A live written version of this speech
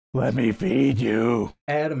Let me feed you.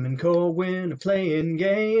 Adam and Corwin are playing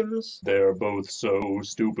games. They're both so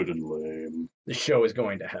stupid and lame. The show is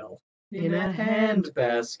going to hell. In a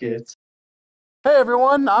handbasket. Hey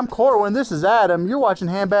everyone, I'm Corwin, this is Adam, you're watching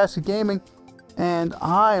Handbasketgaming, and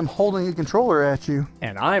I am holding a controller at you.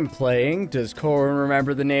 And I'm playing. Does Corwin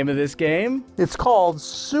remember the name of this game? It's called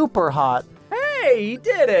Superhot. Hey, he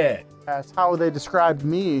did it! That's how they described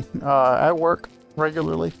me at work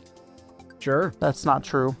regularly. Sure. That's not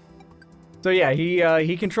true. So yeah,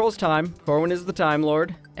 he controls time. Corwin is the Time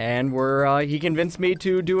Lord, and he convinced me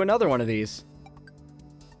to do another one of these.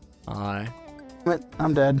 But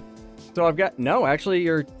I'm dead. So I've got... No, actually,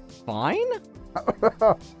 you're fine?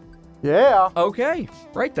 Yeah. Okay,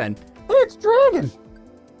 right then. It's Dragon.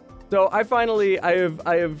 So I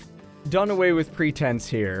have done away with pretense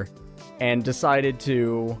here, and decided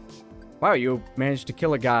to... Wow, you managed to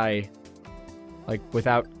kill a guy, like,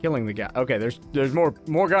 without killing the guy. Okay, there's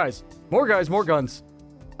more guys. More guys, more guns.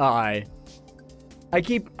 I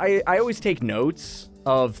always take notes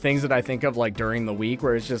of things that I think of, like, during the week,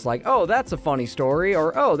 where it's just like, oh, that's a funny story,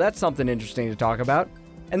 or, oh, that's something interesting to talk about.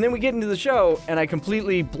 And then we get into the show, and I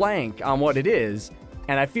completely blank on what it is,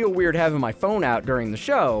 and I feel weird having my phone out during the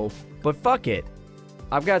show, but fuck it.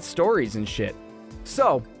 I've got stories and shit.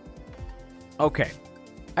 So, okay.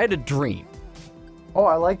 I had a dream. Oh,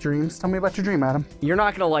 I like dreams. Tell me about your dream, Adam. You're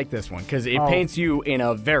not gonna like this one, because it paints you in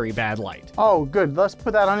a very bad light. Oh, good. Let's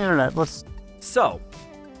put that on the internet. So,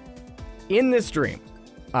 in this dream,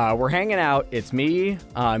 we're hanging out. It's me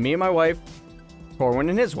and my wife, Corwin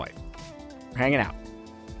and his wife. We're hanging out.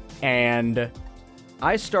 And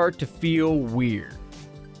I start to feel weird.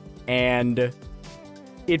 And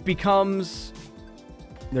it becomes...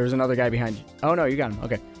 There's another guy behind you. Oh, no, you got him.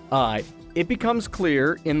 Okay. It becomes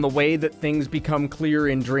clear in the way that things become clear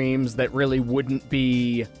in dreams that really wouldn't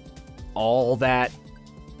be all that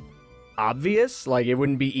obvious. Like, it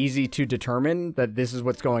wouldn't be easy to determine that this is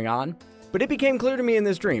what's going on. But it became clear to me in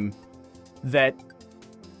this dream that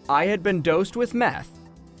I had been dosed with meth,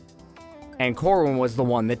 and Corwin was the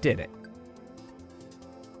one that did it.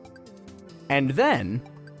 And then,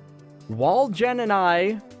 while Jen and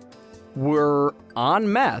I were on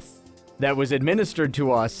meth that was administered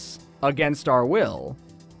to us against our will,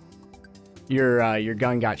 your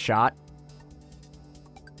gun got shot.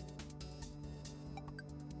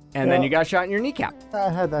 And then you got shot in your kneecap. I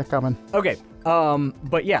had that coming. Okay.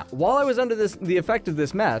 But yeah, while I was under the effect of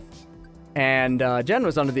this meth, and Jen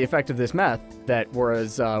was under the effect of this meth that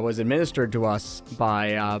was administered to us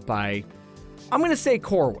by I'm gonna say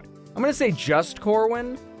Corwin. I'm gonna say just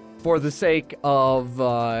Corwin, for the sake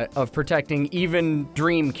of protecting even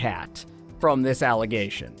Dreamcat from this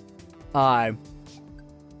allegation. And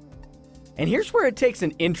here's where it takes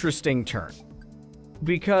an interesting turn,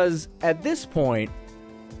 because at this point,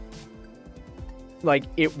 like,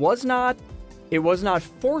 it was not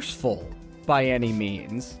forceful by any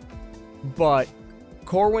means, but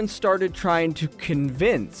Corwin started trying to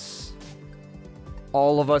convince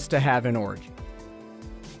all of us to have an orgy.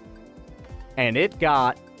 And it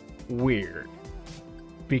got weird,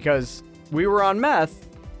 because we were on meth,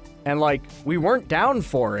 and, like, we weren't down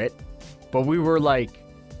for it, but we were, like,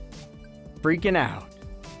 freaking out.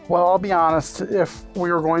 Well, I'll be honest, if we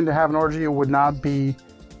were going to have an orgy, it would not be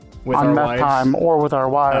With on our meth wives? time or with our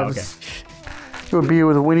wives. Oh, okay. It would be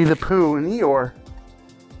with Winnie the Pooh and Eeyore.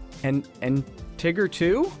 And Tigger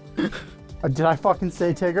too? Did I fucking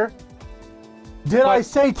say Tigger? Did I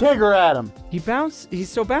say Tigger, Adam? He's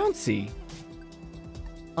so bouncy.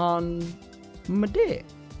 On my dick.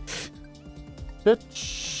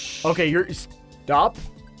 Bitch. Okay, stop.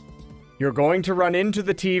 You're going to run into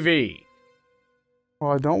the TV.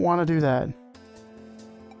 Well, I don't want to do that.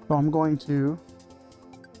 So I'm going to...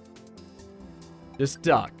 Just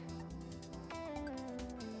duck.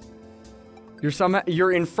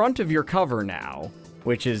 You're in front of your cover now,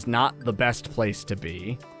 which is not the best place to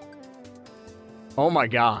be. Oh my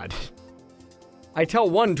god. I tell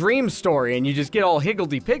one dream story and you just get all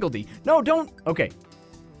higgledy-piggledy. No, don't. Okay.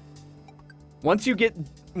 Once you get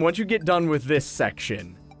done with this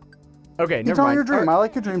section. Okay, never mind. Your dream. I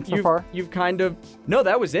like your dream so far. You've kind of... No,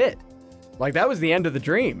 that was it. Like, that was the end of the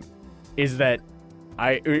dream. Is that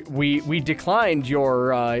we declined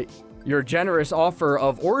your generous offer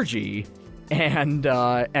of orgy, and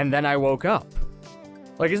then I woke up.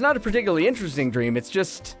 Like, it's not a particularly interesting dream. It's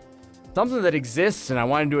just something that exists, and I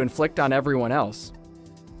wanted to inflict on everyone else.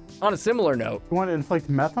 On a similar note, You want to inflict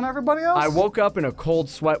meth on everybody else? I woke up in a cold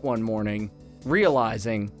sweat one morning,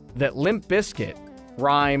 realizing that Limp Bizkit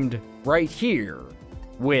rhymed right here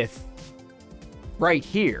with right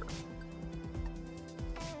here.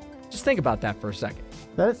 Just think about that for a second.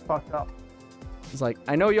 That is fucked up. It's like,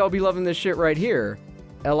 I know y'all be loving this shit right here.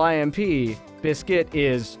 LIMP, Biscuit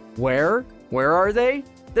is where? Where are they?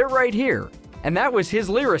 They're right here. And that was his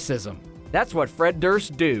lyricism. That's what Fred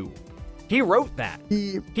Durst do. He wrote that.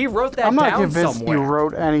 He wrote that down somewhere. I'm not convinced he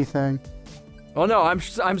wrote anything. Well, no, I'm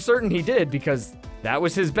certain he did because that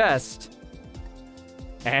was his best.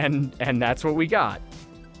 And that's what we got.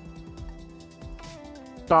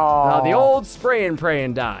 Oh. The old spray and pray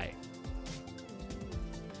and die.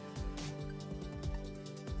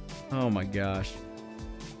 Oh my gosh.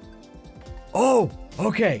 Oh,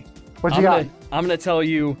 okay. What you got? I'm gonna tell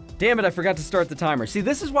you. Damn it! I forgot to start the timer. See,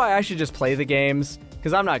 this is why I should just play the games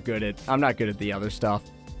because I'm not good at the other stuff.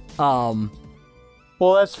 Well,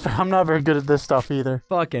 I'm not very good at this stuff either.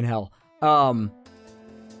 Fucking hell.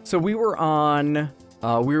 So we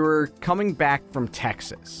were coming back from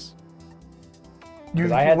Texas.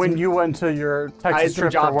 When you went to your Texas I had some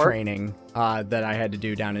trip job for work? training that I had to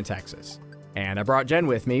do down in Texas, and I brought Jen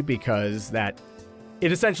with me because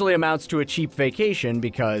it essentially amounts to a cheap vacation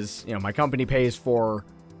because my company pays for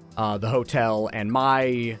the hotel and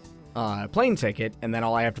my plane ticket, and then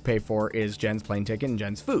all I have to pay for is Jen's plane ticket and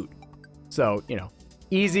Jen's food. So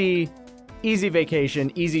easy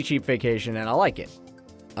vacation, easy cheap vacation, and I like it.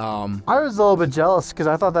 I was a little bit jealous because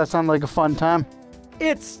I thought that sounded like a fun time.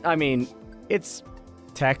 It's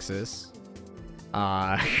Texas.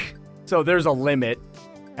 So there's a limit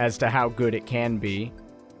as to how good it can be.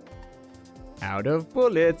 Out of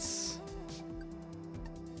bullets.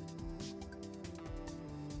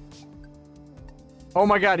 Oh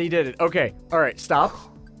my god, he did it. Okay. All right, stop.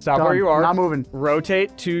 Stop Done. where you are. Not moving.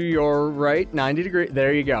 Rotate to your right, 90 degrees.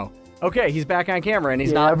 There you go. Okay, he's back on camera, and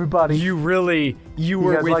he's not. Everybody. You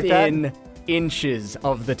were guys within inches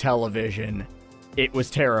of the television. It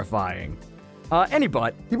was terrifying. You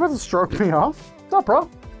about to stroke me off? What's up, bro?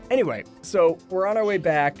 Anyway, so we're on our way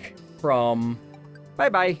back from...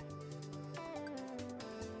 Bye-bye.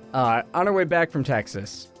 On our way back from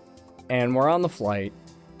Texas, and we're on the flight,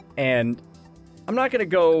 and I'm not gonna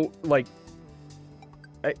go,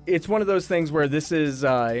 it's one of those things where this is,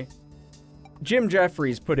 Jim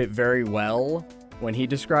Jeffries put it very well when he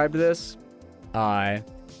described this, but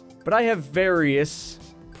I have various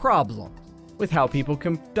problems with how people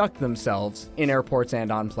conduct themselves in airports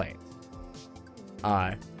and on planes.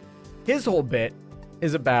 His whole bit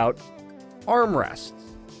is about armrests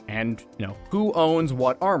and, who owns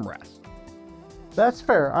what armrest. That's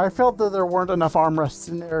fair. I felt that there weren't enough armrests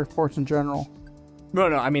in airports in general. No,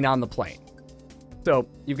 I mean on the plane. So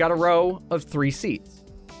you've got a row of 3 seats.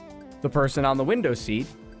 The person on the window seat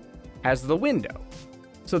has the window.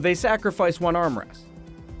 So they sacrifice one armrest.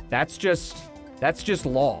 That's just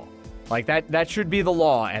law. That should be the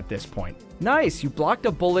law at this point. Nice, you blocked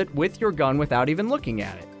a bullet with your gun without even looking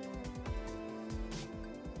at it.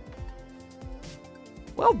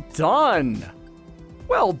 Well done.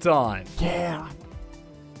 Well done. Yeah.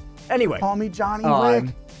 Anyway. Call me Johnny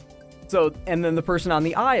Wick. So, and then the person on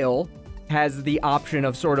the aisle has the option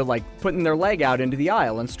of sort of putting their leg out into the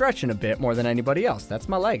aisle and stretching a bit more than anybody else. That's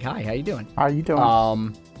my leg. Hi, how you doing? How you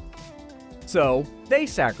doing? So they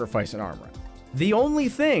sacrifice an armrest. The only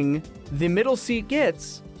thing the middle seat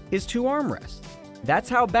gets is 2 armrests. That's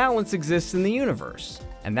how balance exists in the universe.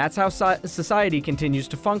 And that's how society continues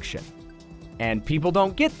to function. And people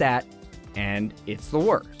don't get that, and it's the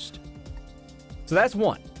worst. So that's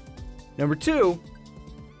 1. Number 2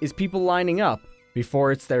 is people lining up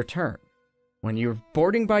before it's their turn. When you're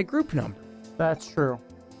boarding by group number. That's true.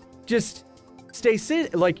 Just stay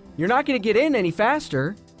you're not going to get in any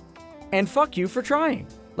faster, and fuck you for trying.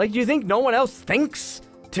 Do you think no one else thinks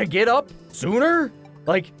to get up sooner?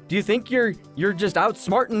 Do you think you're just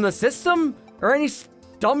outsmarting the system? Or any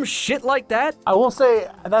dumb shit like that? I will say,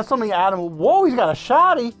 that's something Adam... Whoa, he's got a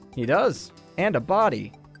shotty! He does. And a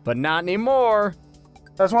body. But not anymore.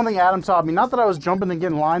 That's one thing Adam taught me. Not that I was jumping to get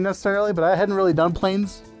in line necessarily, but I hadn't really done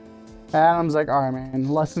planes. Adam's like, all right, man,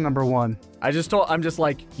 lesson number 1. I'm just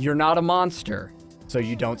like, you're not a monster, so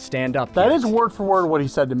you don't stand up That yet. is word for word what he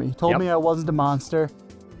said to me. He told me I wasn't a monster.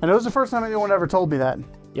 And it was the first time anyone ever told me that.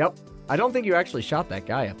 Yep. I don't think you actually shot that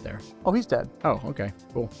guy up there. Oh, he's dead. Oh, okay.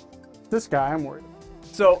 Cool. This guy, I'm worried.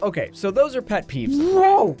 So those are pet peeves.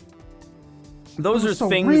 Whoa! Those are so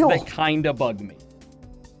things real. that kind of bug me.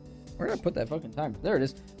 Where did I put that fucking timer? There it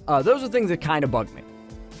is. Those are things that kind of bug me.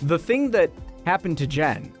 The thing that happened to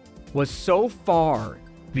Jen was so far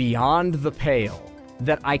beyond the pale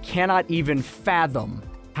that I cannot even fathom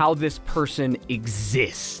how this person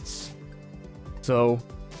exists. So,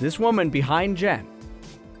 this woman behind Jen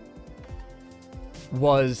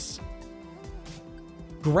was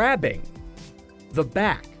grabbing the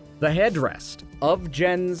headrest of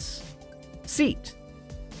Jen's seat.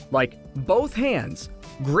 Like, both hands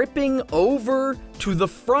gripping over to the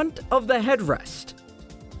front of the headrest.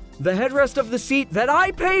 The headrest of the seat that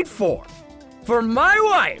I paid for my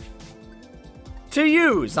wife to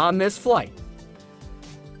use on this flight.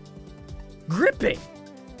 Gripping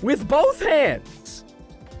with both hands.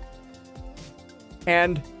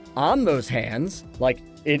 And on those hands, like,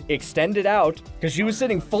 it extended out because she was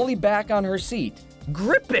sitting fully back on her seat,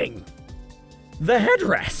 gripping the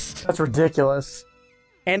headrest. That's ridiculous.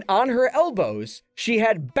 And on her elbows, she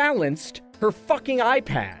had balanced her fucking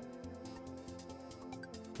iPad.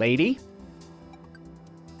 Lady,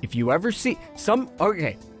 if you ever see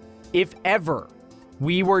if ever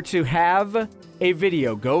we were to have a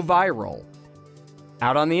video go viral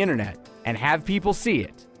out on the internet and have people see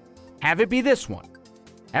it, have it be this one.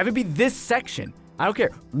 Have it be this section. I don't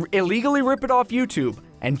care. Illegally rip it off YouTube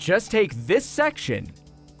and just take this section.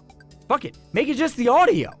 Fuck it. Make it just the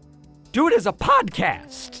audio. Do it as a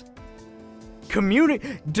podcast.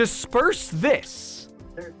 Disperse this.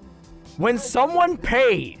 When someone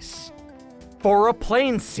pays for a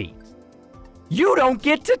plane seat, you don't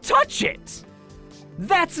get to touch it.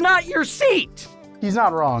 That's not your seat. He's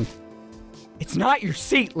not wrong. It's not your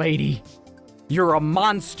seat, lady. You're a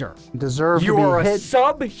monster. Deserve to be You're a hit.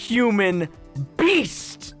 subhuman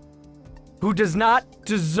beast who does not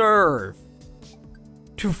deserve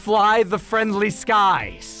to fly the friendly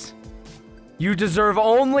skies. You deserve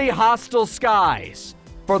only hostile skies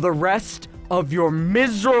for the rest of your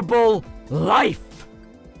miserable life.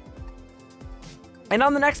 And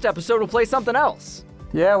on the next episode, we'll play something else.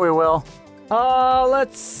 Yeah, we will.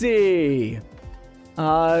 Let's see.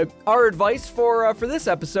 Our advice for this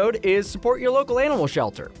episode is support your local animal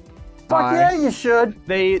shelter. Fuck yeah, you should.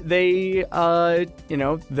 They they're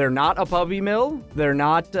not a puppy mill. They're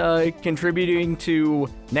not contributing to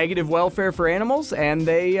negative welfare for animals, and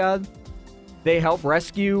they help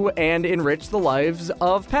rescue and enrich the lives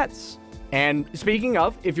of pets. And speaking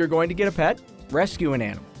of, if you're going to get a pet, rescue an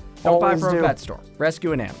animal. Don't buy Always from do. a pet store.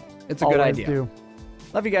 Rescue an animal. It's a good Always idea. do.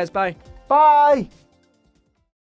 Love you guys. Bye. Bye.